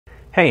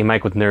Hey,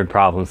 Mike with Nerd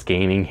Problems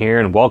Gaming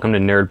here, and welcome to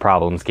Nerd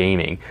Problems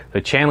Gaming,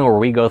 the channel where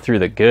we go through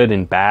the good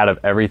and bad of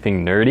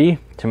everything nerdy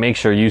to make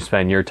sure you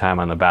spend your time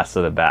on the best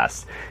of the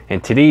best.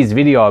 In today's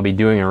video, I'll be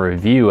doing a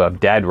review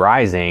of Dead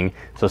Rising,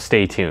 so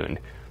stay tuned.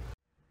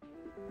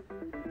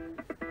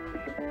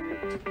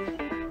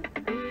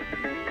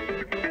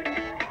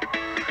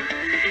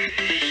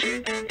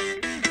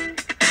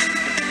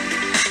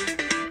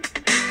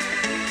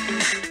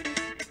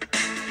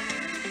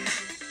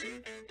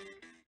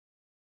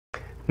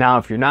 Now,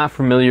 if you're not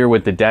familiar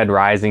with the Dead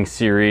Rising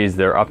series,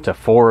 there are up to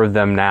 4 of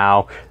them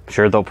now. I'm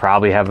sure they'll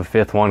probably have a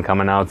 5th one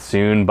coming out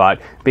soon,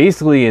 but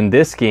basically in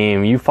this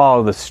game, you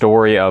follow the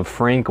story of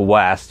Frank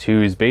West,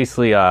 who's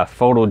basically a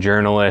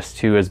photojournalist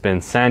who has been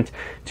sent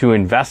to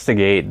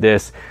investigate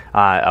this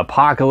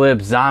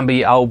apocalypse,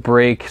 zombie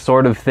outbreak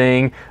sort of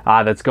thing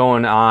that's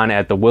going on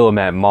at the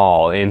Willamette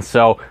Mall. And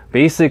so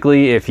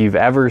basically, if you've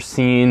ever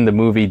seen the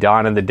movie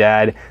Dawn of the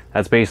Dead,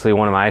 that's basically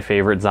one of my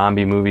favorite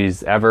zombie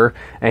movies ever.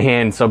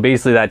 And so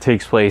basically that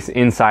takes place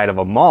inside of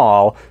a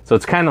mall. So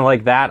it's kind of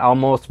like that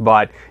almost,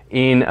 but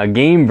in a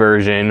game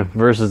version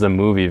versus a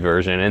movie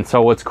version. And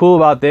so what's cool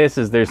about this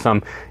is there's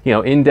some,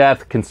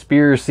 in-depth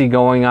conspiracy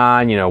going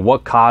on.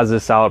 What caused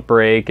this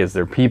outbreak? Is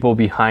there people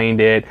behind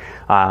it?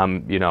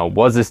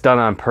 Was this done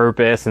on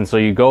purpose? And so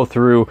you go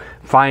through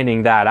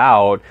finding that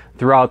out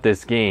throughout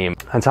this game.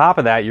 On top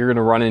of that, you're going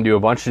to run into a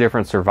bunch of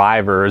different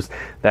survivors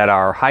that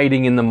are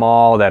hiding in the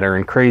mall, that are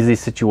in crazy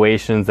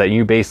situations that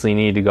you basically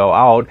need to go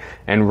out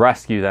and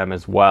rescue them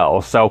as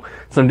well. So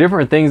some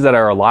different things that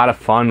are a lot of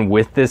fun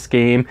with this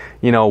game.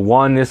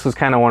 This was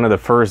kind of one of the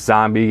first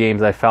zombie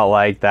games I felt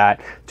like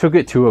that took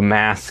it to a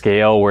mass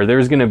scale where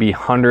there's going to be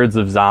hundreds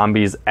of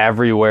zombies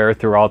everywhere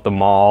throughout the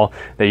mall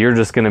that you're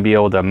just going to be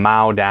able to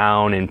mow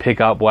down and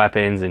pick up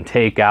weapons and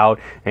take out.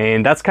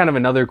 And that's kind of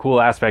another cool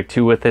aspect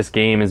too with this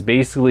game is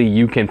basically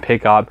you can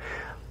pick up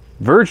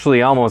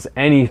virtually almost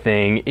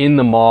anything in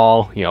the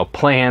mall,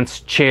 plants,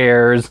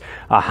 chairs,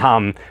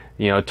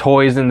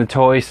 toys in the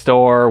toy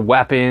store,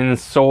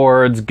 weapons,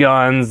 swords,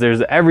 guns.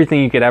 There's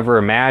everything you could ever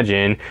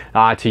imagine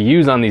to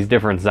use on these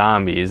different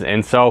zombies.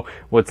 And so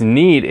what's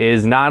neat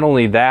is not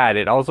only that,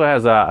 it also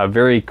has a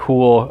very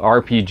cool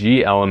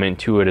RPG element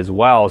to it as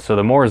well. So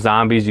the more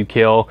zombies you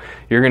kill,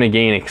 you're going to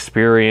gain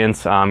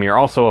experience. You're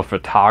also a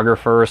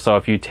photographer, so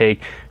if you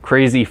take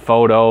crazy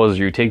photos,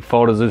 or you take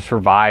photos of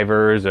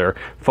survivors or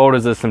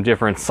photos of some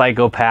different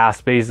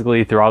psychopaths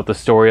basically throughout the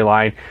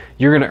storyline,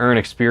 you're going to earn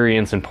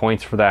experience and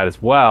points for that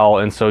as well.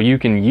 And so you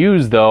can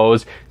use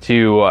those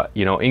to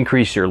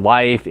increase your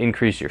life,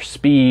 increase your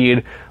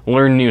speed,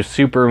 learn new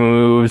super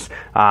moves,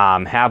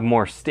 have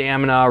more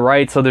stamina,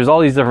 right? So there's all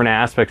these different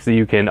aspects that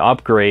you can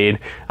upgrade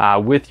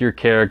with your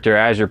character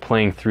as you're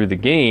playing through the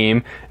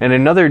game. And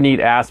another neat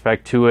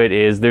aspect to it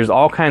is there's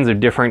all kinds of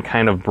different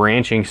kind of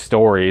branching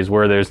stories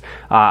where there's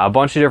a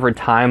bunch of different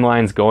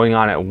timelines going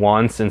on at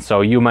once. And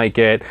so you might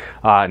get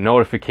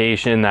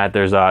notification that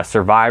there's a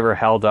survivor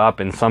held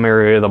up in some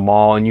area of the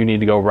mall and you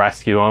need to go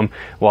rescue them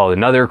while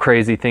another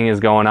crazy thing is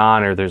going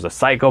on, or there's a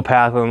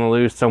psychopath on the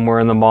loose somewhere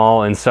in the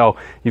mall. And so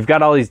you've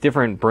got all these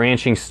different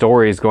branching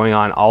stories going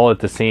on all at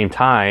the same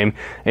time,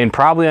 and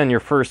probably on your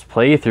first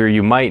playthrough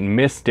you might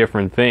miss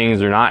different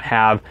things or not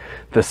have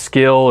the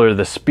skill or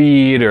the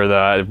speed or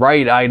the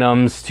right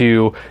items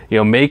to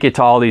make it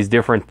to all these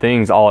different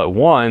things all at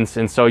once,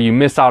 and so you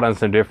miss out on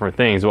some different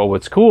things. Well,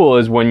 what's cool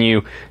is when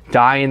you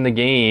die in the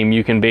game,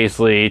 you can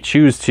basically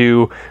choose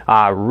to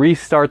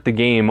restart the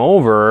game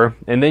over,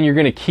 and then you're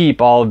going to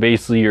keep all of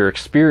basically your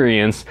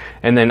experience,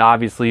 and then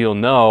obviously you'll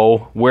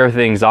know where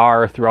things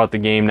are throughout the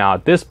game now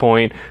at this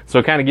point. So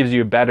it kind of gives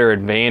you a better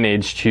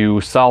advantage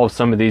to solve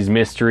some of these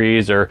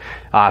mysteries or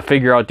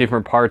figure out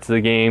different parts of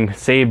the game,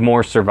 save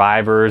more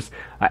survivors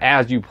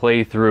as you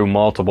play through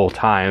multiple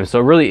times.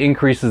 So it really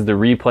increases the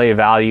replay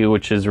value,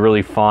 which is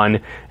really fun.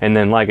 And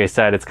then, like I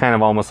said, it's kind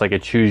of almost like a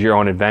choose your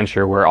own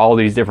adventure where all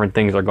these different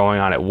things are going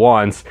on at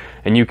once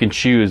and you can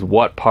choose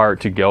what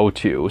part to go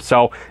to.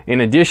 So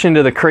in addition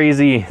to the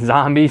crazy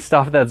zombie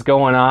stuff that's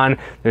going on,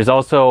 there's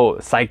also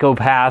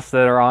psychopaths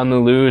that are on the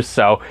loose.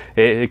 So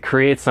it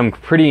creates some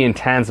pretty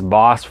intense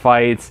boss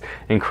fights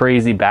and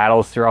crazy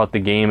battles throughout the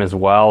game as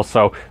well.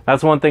 So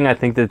that's one thing I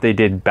think that they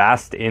did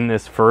best in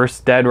this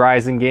first Dead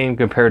Rising game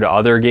compared to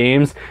other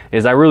games,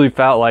 is I really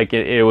felt like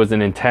it was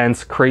an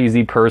intense,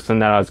 crazy person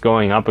that I was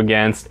going up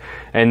against.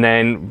 And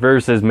then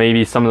versus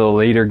maybe some of the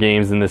later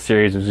games in the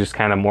series was just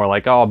kind of more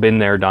like, oh, been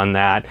there, done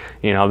that.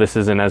 This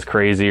isn't as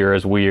crazy or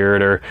as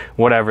weird or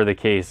whatever the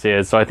case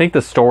is. So I think the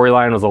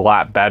storyline was a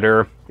lot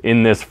better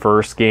in this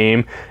first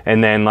game.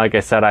 And then, like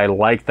I said, I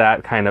like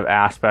that kind of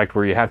aspect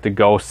where you have to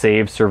go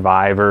save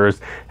survivors,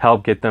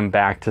 help get them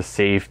back to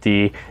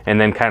safety, and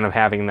then kind of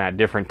having that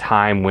different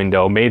time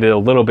window made it a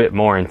little bit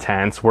more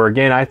intense, where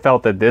again I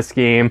felt that this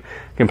game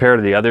compared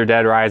to the other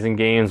Dead Rising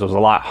games was a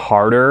lot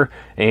harder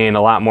and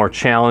a lot more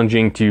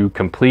challenging to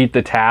complete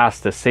the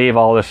task, to save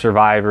all the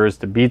survivors,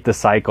 to beat the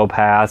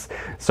psychopaths.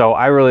 So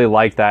I really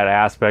like that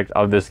aspect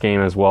of this game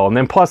as well. And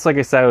then plus, like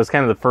I said, it was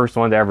kind of the first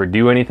one to ever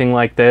do anything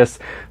like this,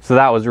 so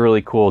that was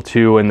really cool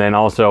too. And then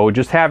also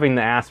just having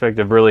the aspect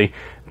of really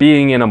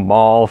being in a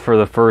mall for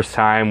the first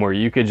time where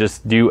you could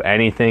just do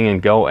anything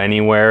and go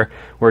anywhere,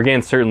 where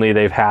again, certainly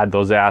they've had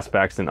those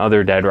aspects in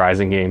other Dead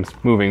Rising games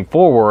moving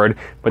forward,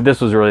 but this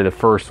was really the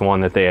first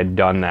one that they had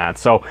done that.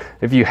 So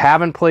if you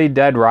haven't played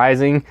Dead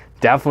Rising,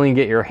 definitely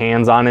get your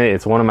hands on it.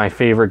 It's one of my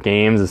favorite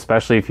games,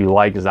 especially if you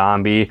like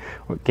zombie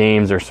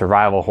games or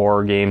survival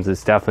horror games.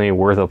 It's definitely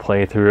worth a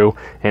playthrough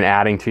and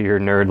adding to your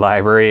nerd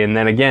library. And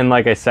then again,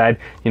 like I said,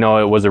 you know,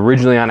 it was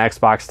originally on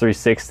Xbox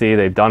 360.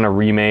 They've done a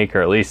remake,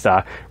 or at least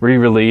a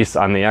re-release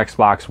on the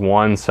Xbox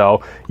One,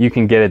 so you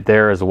can get it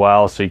there as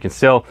well. So you can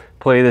still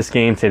play this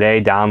game today,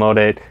 download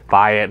it,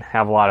 buy it,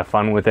 have a lot of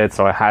fun with it.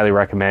 So I highly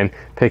recommend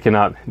picking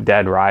up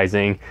Dead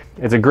Rising.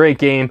 It's a great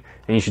game,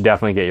 and you should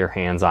definitely get your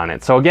hands on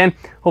it. So again,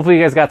 hopefully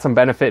you guys got some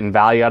benefit and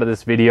value out of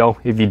this video.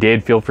 If you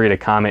did, feel free to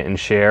comment and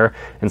share,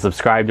 and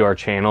subscribe to our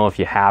channel if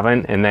you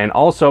haven't. And then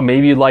also,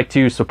 maybe you'd like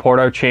to support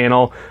our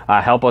channel,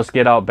 help us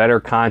get out better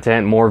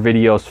content, more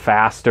videos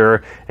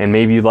faster, and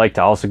maybe you'd like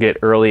to also get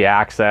early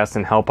access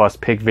and help us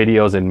pick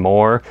videos and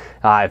more.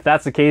 If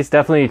that's the case,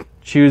 definitely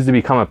choose to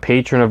become a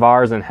patron of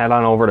ours and head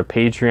on over to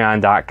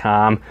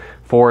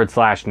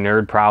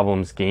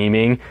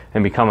patreon.com/nerdproblemsgaming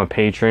and become a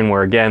patron,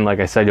 where again, like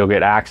I said, you'll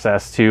get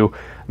access to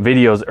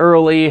videos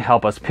early,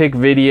 help us pick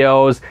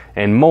videos,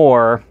 and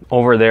more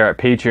over there at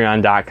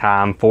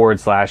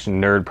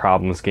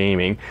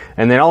patreon.com/nerdproblemsgaming.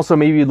 And then also,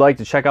 maybe you'd like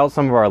to check out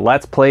some of our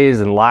Let's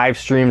Plays and live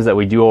streams that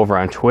we do over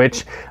on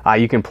Twitch.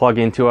 You can plug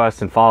into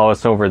us and follow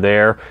us over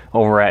there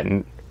over at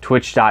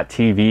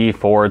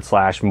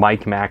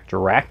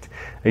twitch.tv/MikeMacDirect.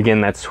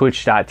 Again, that's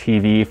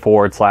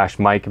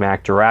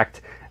twitch.tv/MikeMacDirect,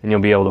 and you'll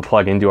be able to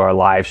plug into our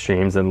live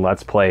streams and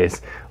Let's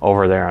Plays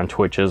over there on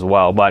Twitch as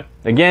well. But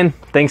again,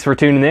 thanks for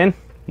tuning in.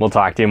 We'll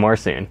talk to you more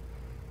soon.